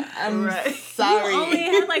cannot. I'm sorry. You only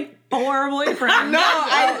had like 4 boyfriends.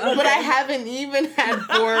 No, but I haven't even had 4.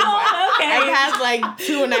 I've had like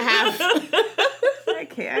 2.5.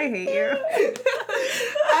 Okay, I hate you.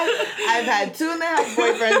 I've had 2.5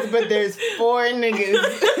 boyfriends, but there's 4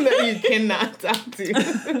 niggas that you cannot talk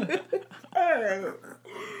to.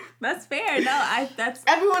 That's fair. No, that's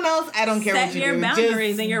everyone else. I don't care what you do. Set your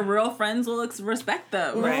boundaries, and your real friends will respect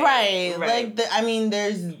them. Right. Like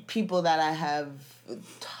there's people that I have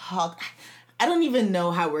talked. I don't even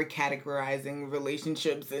know how we're categorizing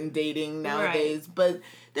relationships and dating nowadays, but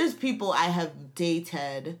there's people I have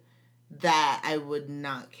dated that I would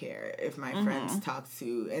not care if my friends talked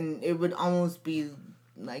to, and it would almost be.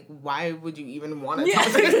 Like, why would you even want to talk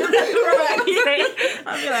to them? I'd be like,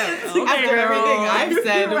 after everything I've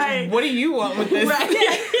said, what do you want with this?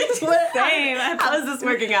 Same. How is this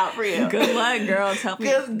working out for you? Good luck, girl. Tell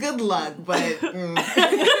me. Good luck, but a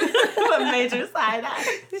major side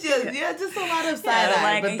eye. Just a lot of side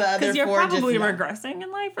eye. But the other 4 you're probably regressing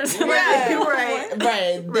in life or something.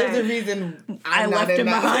 Right. There's a reason I left him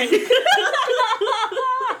behind.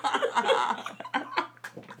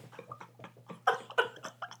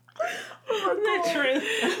 The truth.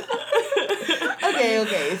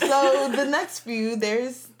 Okay. So the next few,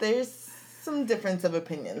 there's some difference of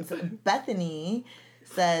opinions. Bethany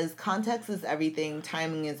says, context is everything,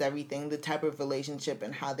 timing is everything, the type of relationship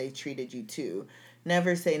and how they treated you too.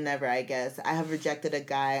 Never say never, I guess. I have rejected a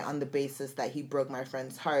guy on the basis that he broke my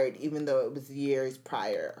friend's heart, even though it was years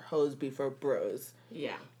prior. Hoes before bros.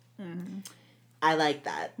 Yeah. Mm-hmm. I like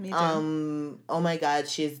that. Me too. Oh my God,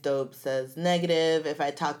 she's dope, says, negative. If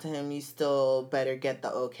I talk to him, you still better get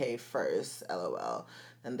the okay first. LOL.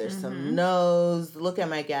 And there's some no's. Look at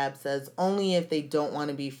my Gab, says, only if they don't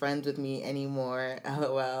want to be friends with me anymore.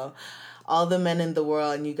 LOL. All the men in the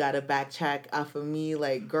world, and you gotta backtrack off of me,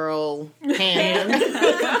 like, girl, hand.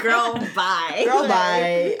 Girl, bye. Girl,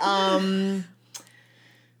 bye.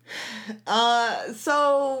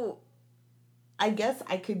 So I guess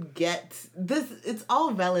I could get this. It's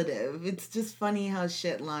all relative. It's just funny how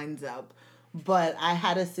shit lines up. But I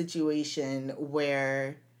had a situation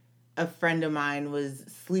where a friend of mine was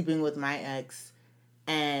sleeping with my ex,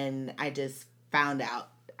 and I just found out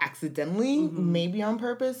accidentally, maybe on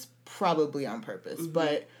purpose, probably on purpose.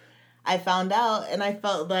 But I found out, and I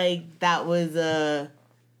felt like that was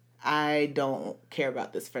I don't care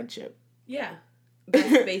about this friendship. Yeah.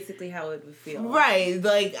 That's basically how it would feel. Right.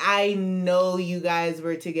 Like, I know you guys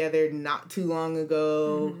were together not too long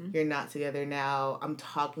ago. You're not together now. I'm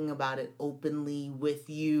talking about it openly with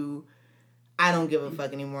you. I don't give a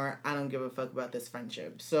fuck anymore. I don't give a fuck about this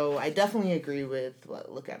friendship. So I definitely agree with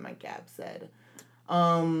what Look at My Gab said.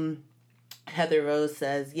 Heather Rose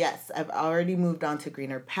says, yes, I've already moved on to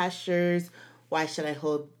greener pastures. Why should I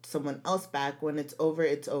hold someone else back? When it's over,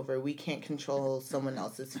 it's over. We can't control someone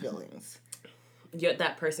else's feelings. Yeah,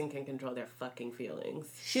 that person can control their fucking feelings.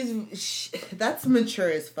 That's mature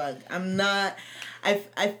as fuck. I'm not.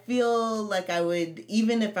 I feel like I would,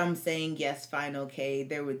 even if I'm saying yes, fine, okay,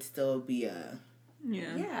 there would still be a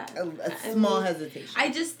small hesitation. I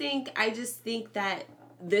just think that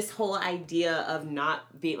this whole idea of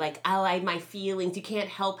not being like, oh, my feelings, you can't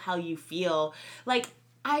help how you feel. Like,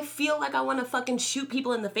 I feel like I want to fucking shoot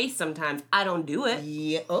people in the face sometimes. I don't do it.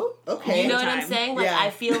 Yeah. Oh, okay. You know what I'm saying? Like,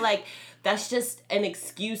 I feel like that's just an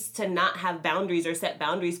excuse to not have boundaries or set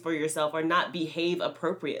boundaries for yourself or not behave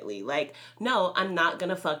appropriately. Like, no, I'm not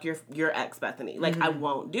gonna fuck your ex, Bethany. Like, I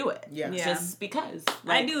won't do it. Yeah. Just because.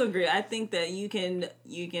 Like, I do agree. I think that you can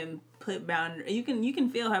put boundaries. You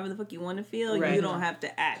can feel however the fuck you want to feel. Right. You don't have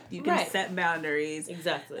to act. You can set boundaries.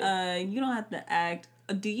 Exactly. You don't have to act.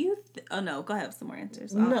 Do you? Oh no. Go ahead. Some more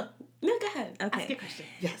answers. No, go ahead. Okay. Ask your question.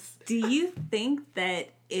 Yes. Do you think that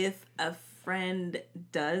if a friend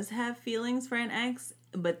does have feelings for an ex,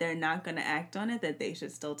 but they're not gonna act on it, that they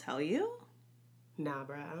should still tell you? Nah,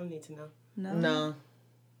 bro. I don't need to know. No.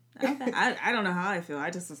 Okay. I don't know how I feel. I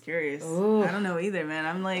just was curious. Ooh. I don't know either, man.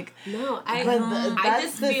 I'm like, no. I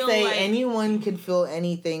just feel like anyone could feel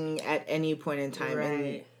anything at any point in time,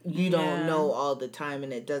 and you don't know all the time,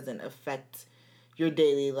 and it doesn't affect your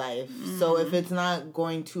daily life. So if it's not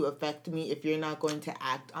going to affect me, if you're not going to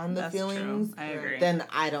act on the feelings, I agree. Then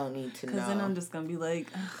I don't need to know. Because then I'm just gonna be like,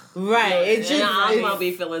 right. It's just I'm gonna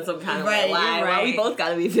be feeling some kind of way. Right. We both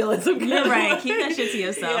gotta be feeling some kind of way. Right. Keep that shit to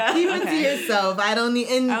yourself. Yeah. Keep it to yourself. I don't need.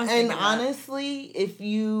 And honestly, if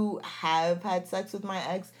you have had sex with my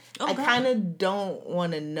ex, I kind of don't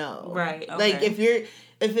want to know. Right. Okay. Like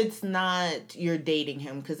if it's not you're dating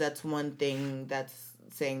him, because that's one thing that's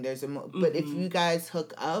saying there's but if you guys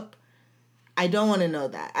hook up, I don't want to know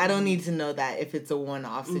that. I don't need to know that if it's a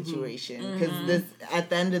one-off situation, because this, at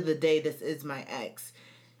the end of the day, this is my ex.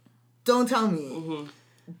 Don't tell me.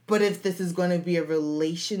 But if this is going to be a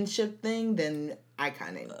relationship thing, then I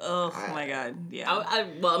kind of. Oh my god! Yeah.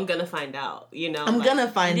 I'm gonna find out. You know, I'm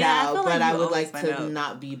gonna find out, but I would like to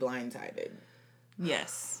not be blindsided.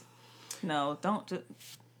 Yes. No, don't.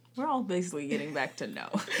 We're all basically getting back to no.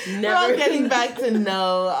 We're all getting back to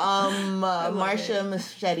no. Marsha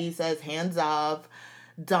Machete says, hands off.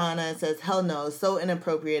 Donna says, hell no. So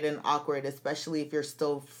inappropriate and awkward, especially if you're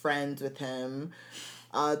still friends with him.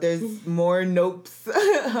 There's more nopes.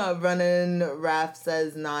 Running Raph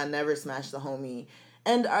says, nah, never smash the homie.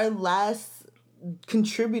 And our last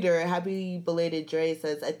contributor, Happy Belated Dre,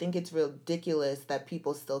 says, I think it's ridiculous that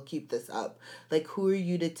people still keep this up. Like, who are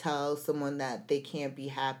you to tell someone that they can't be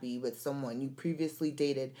happy with someone you previously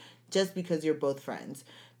dated just because you're both friends?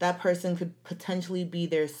 That person could potentially be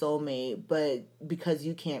their soulmate, but because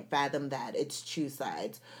you can't fathom that, it's two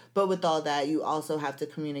sides. But with all that, you also have to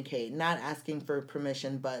communicate, not asking for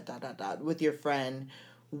permission, but ... with your friend,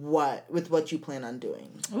 with what you plan on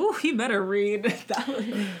doing. Ooh, you better read. That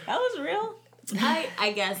was real.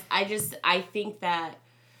 I guess I think that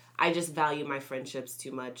I just value my friendships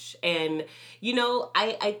too much. And, you know,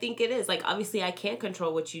 I think it is. Like, obviously I can't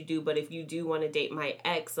control what you do, but if you do want to date my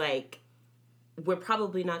ex, like, we're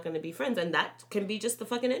probably not going to be friends, and that can be just the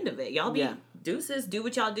fucking end of it. Y'all be deuces, do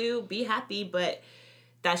what y'all do, be happy, but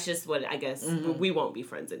that's just what I guess we won't be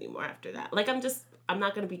friends anymore after that. Like, I'm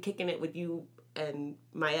not going to be kicking it with you and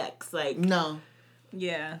my ex. Like, no.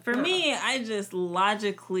 Yeah. For me, I just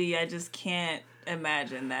can't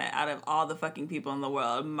imagine that out of all the fucking people in the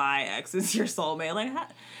world, my ex is your soulmate. Like,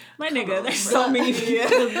 my nigga, there's so many people.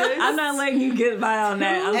 I'm not letting you get by on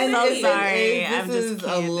that. I'm so sorry. This is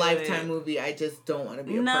a Lifetime movie. I just don't want to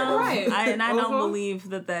be a part of. Right. I don't believe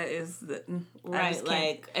that is the right.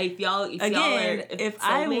 Like, if y'all are, if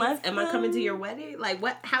I left, am I coming to your wedding? Like,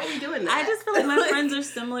 what? How are we doing that? I just feel like my friends are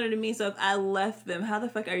similar to me. So if I left them, how the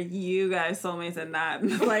fuck are you guys soulmates and not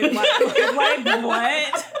like what?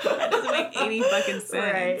 That doesn't make any fucking sense.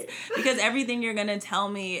 Right. Because everything you're gonna tell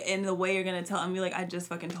me and the way you're gonna tell me, like, I just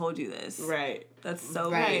fucking told you this. Right. That's so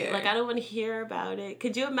weird. Like, I don't want to hear about it.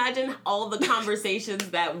 Could you imagine all the conversations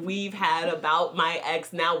that we've had about my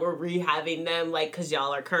ex? Now we're rehaving them, like, because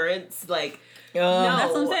y'all are currents. Like, no.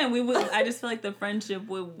 That's what I'm saying. I just feel like the friendship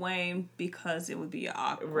would wane because it would be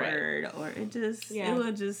awkward, or it just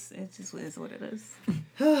is what it is.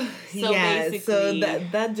 So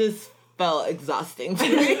that just felt exhausting to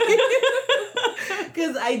me.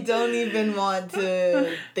 Because I don't even want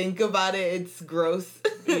to think about it. It's gross.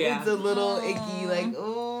 Yeah. It's a little icky. Like,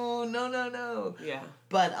 oh, no. Yeah.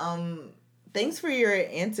 But thanks for your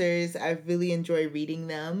answers. I really enjoy reading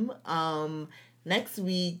them. Next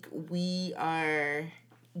week, we are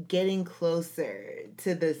getting closer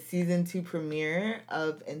to the season 2 premiere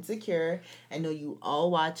of Insecure. I know you all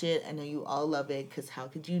watch it. I know you all love it, because how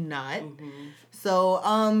could you not? Mm-hmm.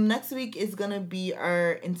 So next week is going to be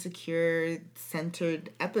our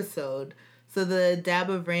Insecure-centered episode. So the Dab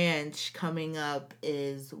of Ranch coming up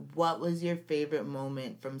is, what was your favorite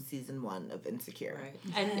moment from season 1 of Insecure? Right.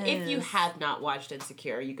 And if you have not watched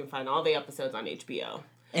Insecure, you can find all the episodes on HBO.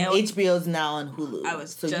 And HBO's now on Hulu. I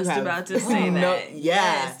was just about to say that.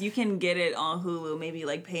 Yes, you can get it on Hulu. Maybe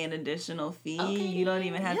like pay an additional fee. Okay. You don't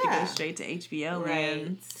even have to go straight to HBO, right?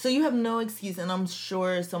 Man. So you have no excuse, and I'm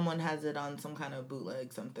sure someone has it on some kind of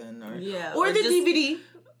bootleg something, or the DVD.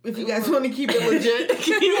 If you guys want to keep it legit.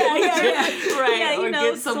 Right. Yeah, or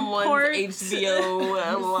get someone's HBO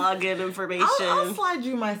login information. I'll slide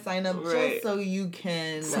you my sign up just so you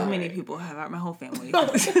can. So many people have my whole family.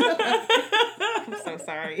 I'm so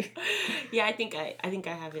sorry. Yeah, I think I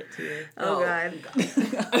have it too. Oh God.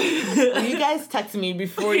 You guys text me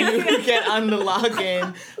before you get on the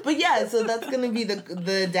login. But yeah, so that's gonna be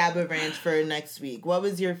the Dab of Ranch for next week. What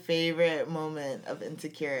was your favorite moment of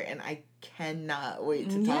Insecure? And I cannot wait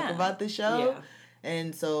to talk about the show. Yeah.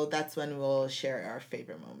 And so that's when we'll share our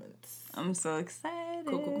favorite moments. I'm so excited.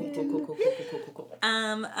 Cool.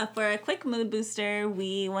 For a quick mood booster,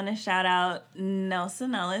 we want to shout out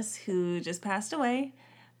Nelson Ellis, who just passed away.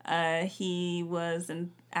 He was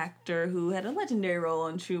an actor who had a legendary role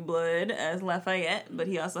in True Blood as Lafayette, but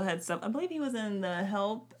he also had I believe he was in The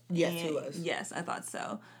Help. Yes, he was. Yes, I thought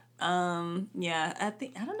so. I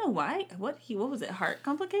don't know why. What was it? Heart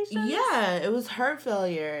complications? Yeah, it was heart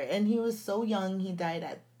failure, and he was so young. He died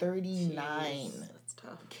at 39. Jeez, that's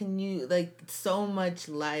tough. Can you, so much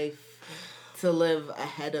life to live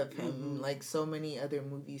ahead of him, mm-hmm. So many other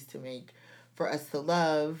movies to make for us to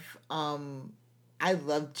love. I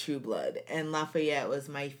loved True Blood, and Lafayette was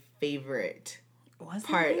my favorite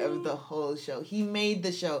part of the whole show. He made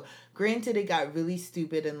the show. Granted, it got really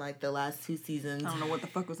stupid in the last 2 seasons. I don't know what the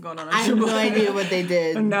fuck was going on. I have no idea what they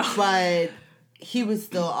did. No. But he was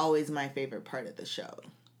still always my favorite part of the show.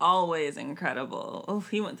 Always incredible. Oh,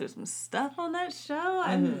 he went through some stuff on that show.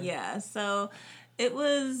 Mm-hmm. So it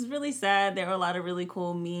was really sad. There were a lot of really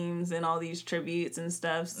cool memes and all these tributes and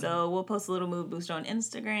stuff. So we'll post a little mood booster on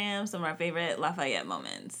Instagram, some of our favorite Lafayette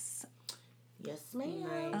moments. Yes,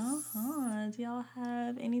 ma'am. Nice. Do y'all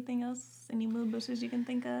have anything else? Any mood boosters you can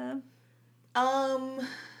think of?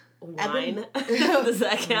 Wine. Does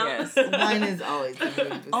that count? Yes. Wine is always a mood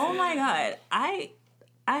booster. Oh my God. I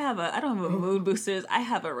don't have a mood boosters. I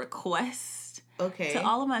have a request. Okay. To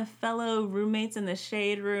all of my fellow roommates in the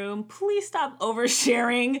shade room, please stop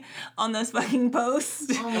oversharing on those fucking posts.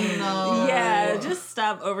 Oh no. Yeah, just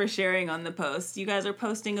stop oversharing on the post. You guys are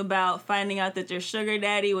posting about finding out that your sugar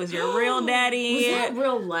daddy was your real daddy. Was that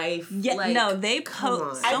real life? Yeah, no, they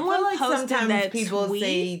post. Someone posted sometimes that people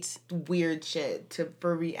tweet. Say weird shit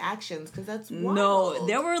for reactions because that's wild. No,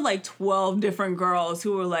 there were 12 different girls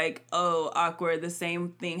who were like, "Oh, awkward. The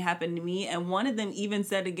same thing happened to me," and one of them even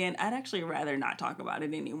said again, "I'd actually rather not talk about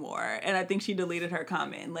it anymore." And I think she deleted her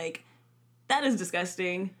comment. That is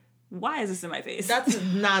disgusting. Why is this in my face? That's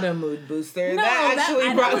not a mood booster. No,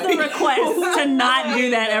 that was a request to not do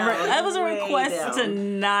that ever. That was a request to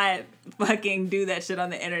not fucking do that shit on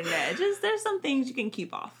the internet. Just there's some things you can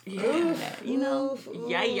keep off. Yeah. Internet, you know?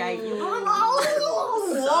 Yeah. So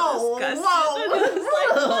disgusting.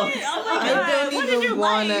 I don't even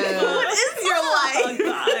wanna. What is your life? Oh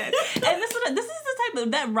god. And this is the type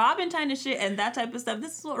of that Robin China shit and that type of stuff.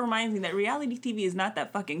 This is what reminds me that reality TV is not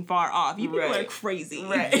that fucking far off. You people are crazy.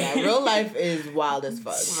 Right. Yeah, real life is wild as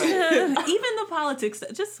fuck. Right. Even the politics,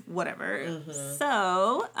 just whatever. Mm-hmm.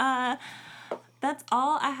 So, that's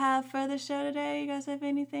all I have for the show today. You guys have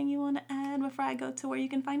anything you want to add before I go to where you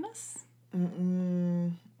can find us?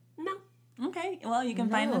 No. Okay. Well, you can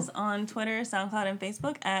find us on Twitter, SoundCloud, and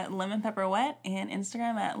Facebook at Lemon Pepper Wet and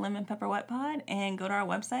Instagram at Lemon Pepper Wet Pod, and go to our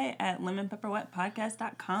website at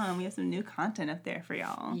lemonpepperwetpodcast.com. We have some new content up there for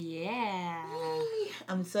y'all. Yeah.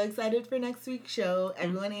 I'm so excited for next week's show.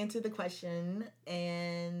 Everyone answer the question,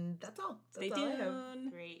 and that's all. Stay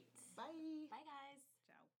tuned. Great. Bye. Bye, guys.